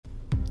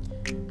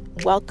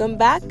Welcome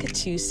back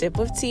to Sip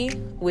of Tea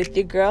with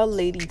your girl,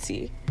 Lady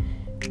T.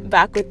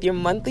 Back with your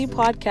monthly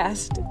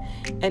podcast.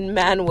 And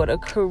man, what a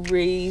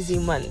crazy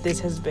month this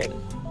has been.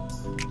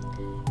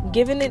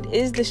 Given it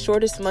is the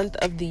shortest month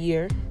of the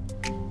year,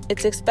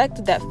 it's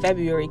expected that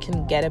February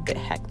can get a bit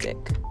hectic.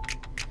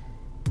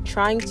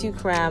 Trying to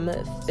cram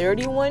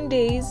 31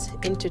 days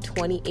into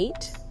 28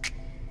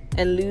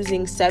 and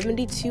losing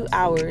 72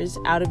 hours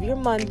out of your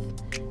month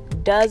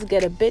does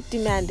get a bit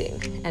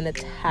demanding and a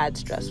tad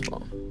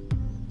stressful.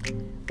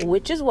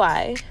 Which is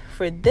why,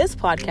 for this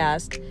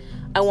podcast,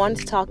 I want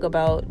to talk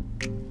about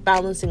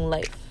balancing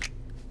life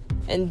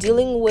and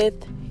dealing with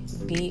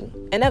the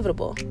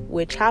inevitable,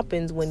 which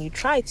happens when you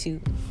try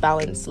to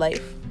balance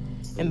life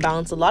and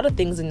balance a lot of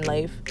things in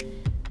life,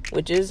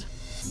 which is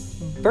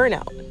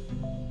burnout.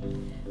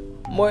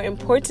 More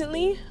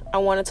importantly, I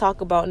want to talk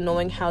about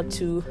knowing how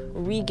to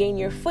regain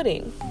your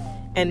footing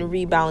and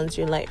rebalance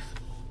your life.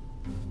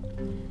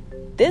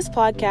 This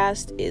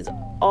podcast is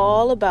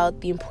all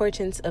about the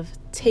importance of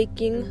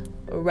taking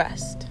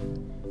rest.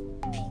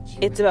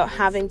 It's about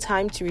having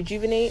time to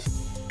rejuvenate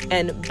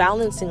and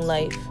balancing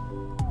life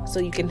so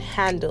you can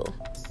handle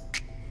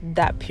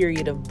that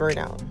period of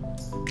burnout.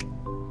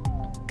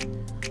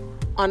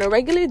 On a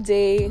regular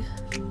day,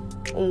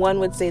 one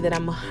would say that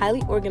I'm a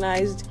highly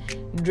organized,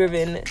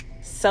 driven,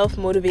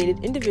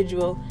 self-motivated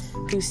individual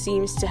who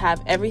seems to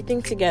have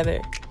everything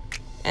together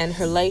and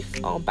her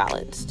life all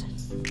balanced.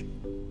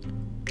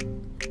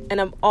 And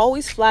I'm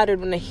always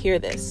flattered when I hear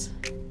this.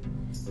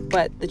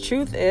 But the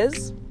truth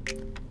is,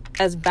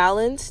 as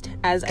balanced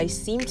as I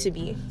seem to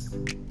be,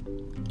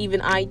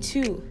 even I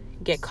too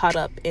get caught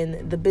up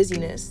in the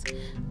busyness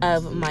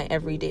of my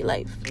everyday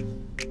life.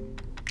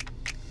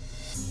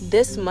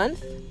 This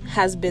month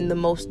has been the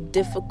most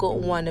difficult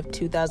one of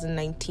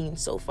 2019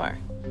 so far.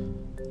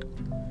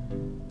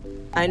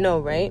 I know,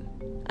 right?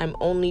 I'm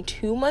only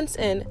 2 months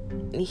in,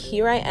 and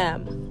here I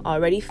am,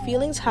 already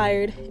feeling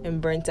tired and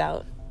burnt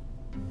out.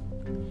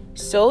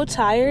 So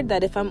tired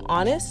that if I'm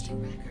honest,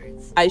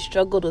 I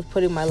struggled with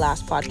putting my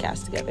last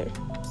podcast together.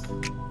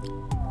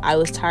 I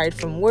was tired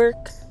from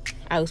work.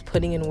 I was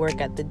putting in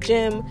work at the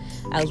gym.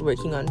 I was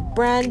working on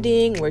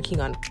branding, working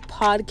on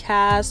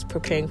podcasts,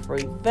 preparing for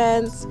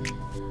events.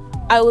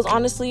 I was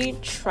honestly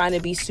trying to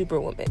be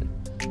Superwoman,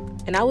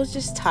 and I was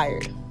just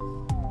tired.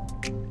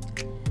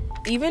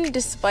 Even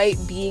despite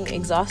being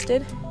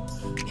exhausted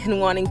and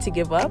wanting to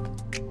give up,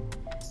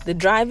 the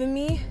drive in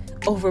me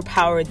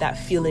overpowered that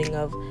feeling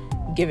of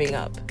giving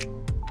up.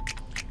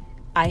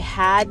 I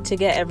had to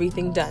get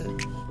everything done,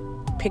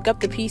 pick up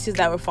the pieces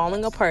that were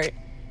falling apart,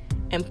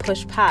 and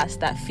push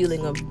past that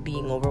feeling of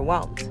being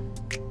overwhelmed.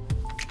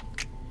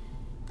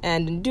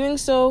 And in doing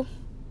so,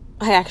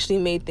 I actually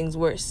made things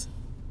worse.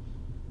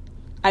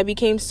 I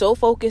became so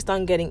focused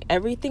on getting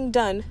everything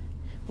done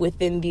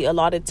within the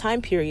allotted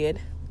time period.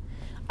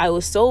 I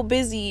was so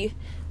busy,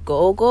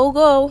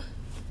 go,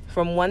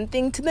 from one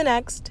thing to the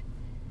next,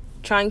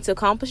 trying to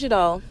accomplish it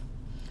all,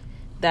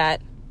 that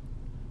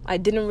I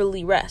didn't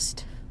really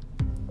rest.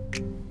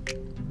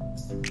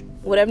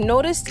 What I've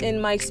noticed in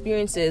my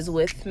experiences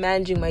with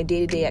managing my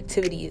day-to-day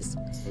activities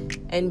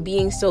and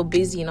being so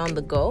busy and on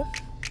the go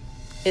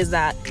is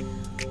that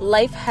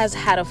life has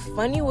had a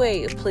funny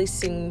way of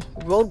placing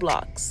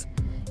roadblocks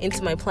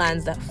into my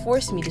plans that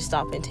force me to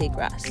stop and take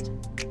rest.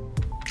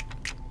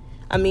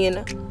 I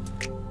mean,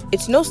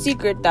 it's no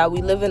secret that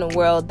we live in a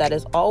world that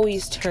is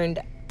always turned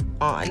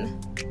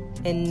on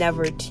and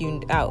never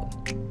tuned out.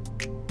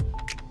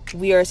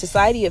 We are a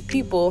society of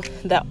people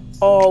that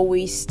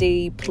always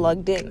stay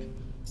plugged in.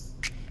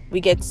 We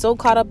get so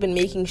caught up in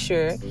making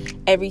sure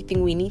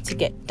everything we need to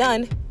get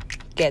done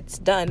gets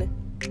done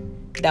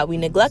that we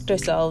neglect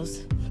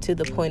ourselves to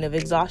the point of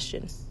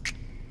exhaustion.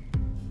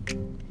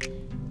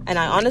 And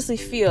I honestly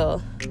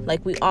feel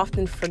like we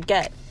often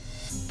forget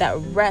that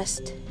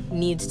rest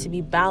needs to be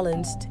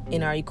balanced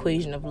in our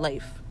equation of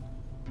life.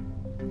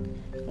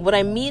 What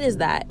I mean is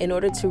that in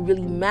order to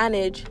really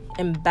manage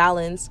and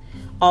balance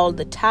all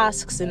the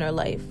tasks in our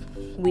life,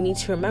 we need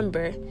to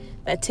remember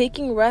that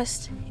taking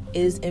rest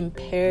is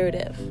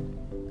imperative.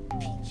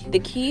 The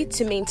key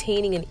to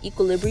maintaining an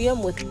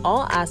equilibrium with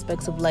all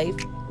aspects of life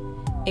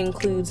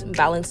includes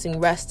balancing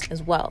rest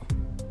as well.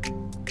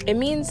 It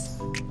means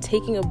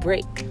taking a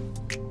break.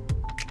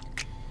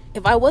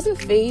 If I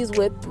wasn't faced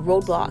with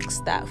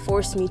roadblocks that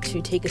forced me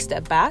to take a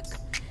step back,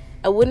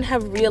 I wouldn't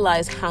have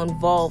realized how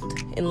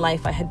involved in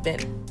life I had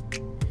been.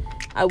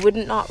 I would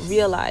not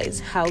realize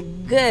how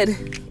good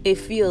it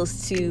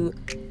feels to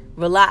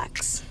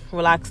relax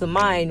the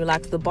mind,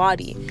 relax the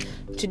body,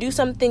 to do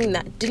something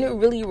that didn't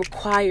really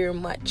require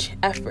much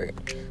effort,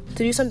 to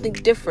do something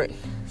different,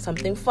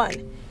 something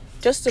fun,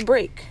 just a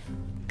break.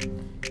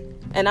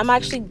 And I'm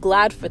actually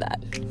glad for that,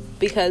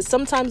 because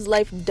sometimes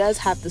life does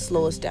have to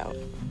slow us down.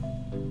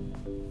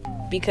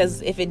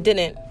 Because if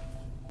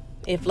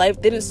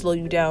life didn't slow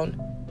you down,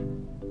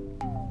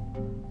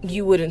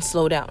 you wouldn't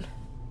slow down.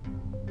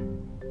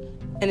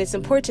 And it's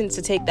important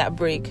to take that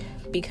break,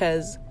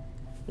 because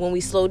when we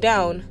slow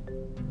down,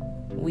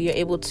 we are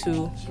able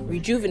to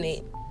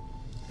rejuvenate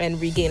and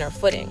regain our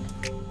footing.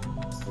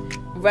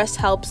 Rest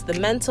helps the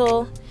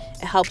mental,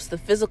 it helps the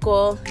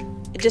physical,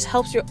 it just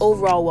helps your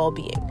overall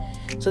well-being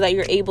so that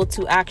you're able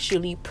to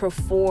actually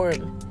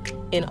perform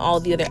in all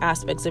the other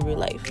aspects of your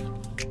life.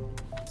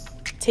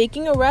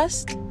 Taking a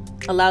rest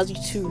allows you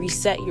to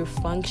reset your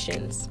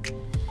functions.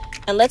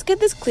 And let's get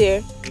this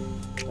clear.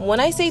 When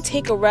I say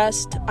take a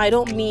rest, I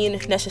don't mean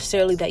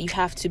necessarily that you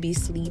have to be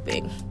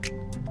sleeping.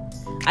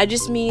 I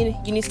just mean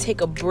you need to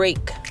take a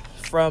break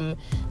from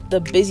the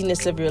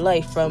busyness of your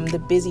life, from the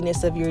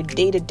busyness of your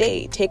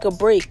day-to-day. Take a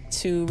break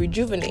to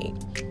rejuvenate.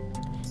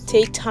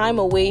 Take time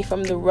away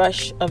from the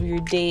rush of your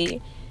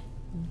day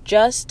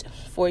just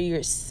for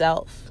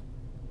yourself.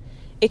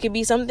 It could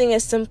be something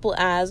as simple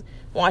as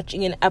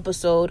watching an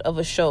episode of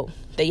a show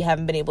that you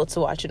haven't been able to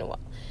watch in a while.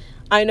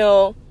 I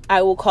know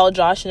I will call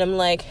Josh and I'm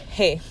like,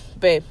 hey,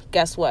 babe,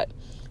 guess what?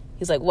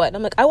 He's like, what?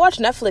 I'm like, I watched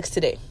Netflix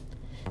today.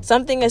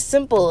 Something as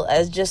simple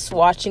as just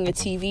watching a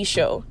TV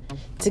show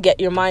to get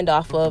your mind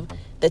off of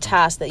the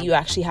task that you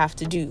actually have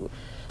to do.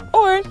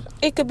 Or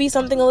it could be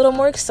something a little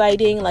more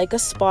exciting like a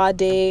spa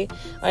day.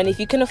 And if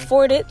you can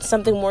afford it,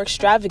 something more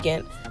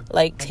extravagant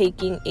like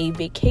taking a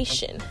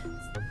vacation,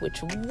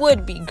 which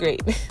would be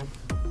great.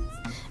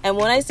 And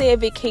when I say a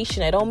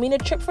vacation, I don't mean a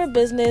trip for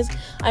business.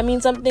 I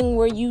mean something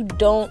where you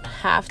don't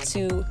have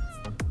to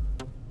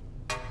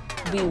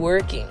be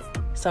working.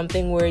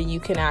 Something where you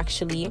can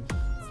actually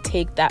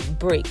take that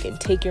break and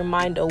take your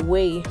mind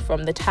away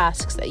from the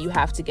tasks that you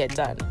have to get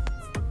done.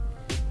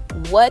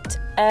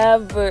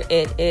 Whatever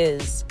it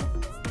is,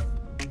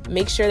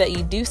 make sure that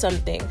you do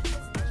something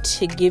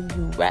to give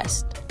you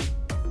rest.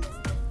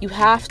 You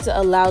have to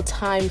allow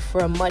time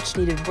for a much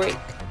needed break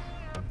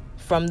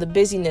from the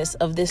busyness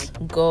of this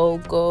go,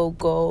 go,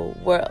 go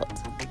world.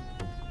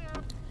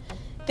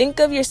 Think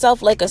of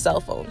yourself like a cell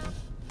phone,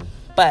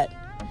 but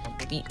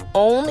the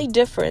only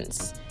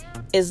difference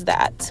is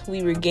that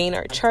we regain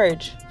our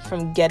charge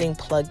from getting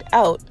plugged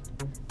out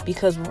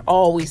because we're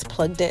always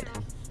plugged in.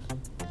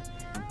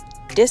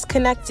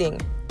 Disconnecting,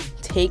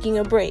 taking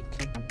a break,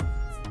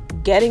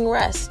 getting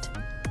rest,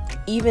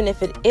 even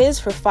if it is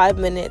for 5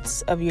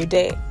 minutes of your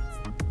day,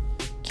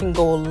 can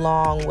go a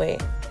long way.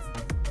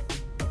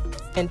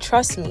 And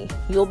trust me,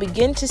 you'll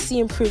begin to see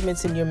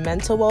improvements in your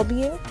mental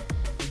well-being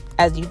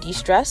as you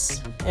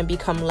de-stress and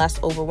become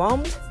less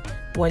overwhelmed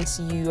once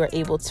you are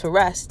able to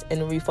rest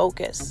and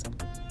refocus.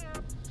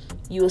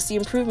 You will see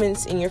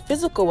improvements in your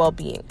physical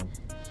well-being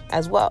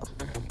as well.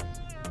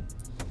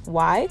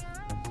 Why?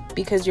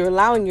 Because you're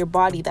allowing your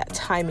body that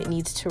time it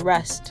needs to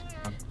rest,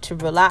 to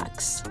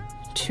relax,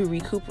 to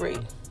recuperate.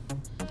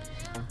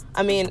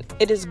 I mean,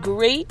 it is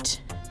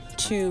great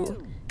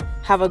to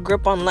have a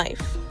grip on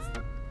life,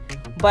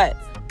 but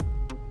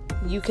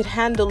you could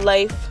handle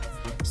life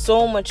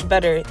so much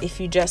better if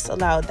you just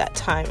allowed that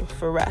time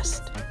for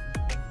rest.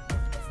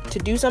 To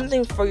do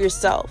something for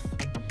yourself,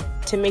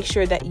 to make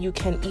sure that you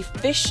can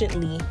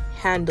efficiently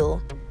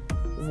handle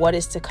what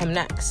is to come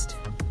next.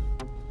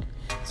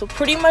 So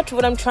pretty much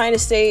what I'm trying to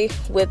say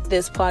with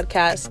this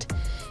podcast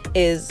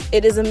is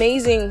it is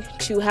amazing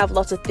to have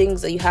lots of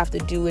things that you have to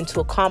do and to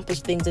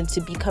accomplish things and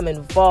to become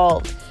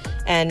involved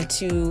and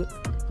to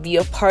be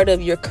a part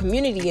of your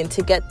community and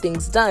to get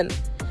things done.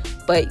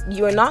 But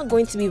you're not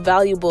going to be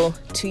valuable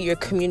to your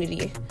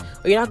community,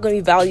 or you're not going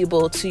to be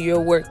valuable to your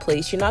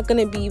workplace. You're not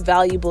going to be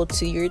valuable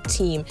to your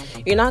team.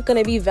 You're not going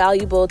to be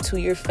valuable to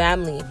your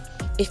family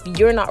if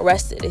you're not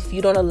rested, if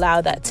you don't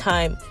allow that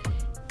time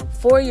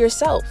for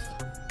yourself.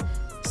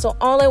 So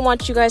all I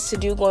want you guys to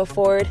do going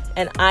forward,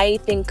 and I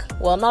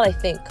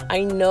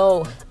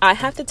know I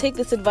have to take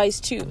this advice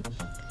too,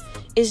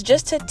 is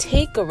just to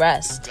take a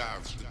rest,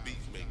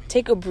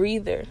 take a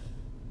breather.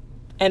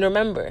 And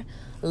remember,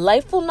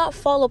 life will not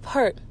fall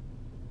apart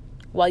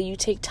while you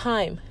take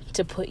time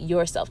to put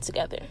yourself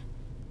together.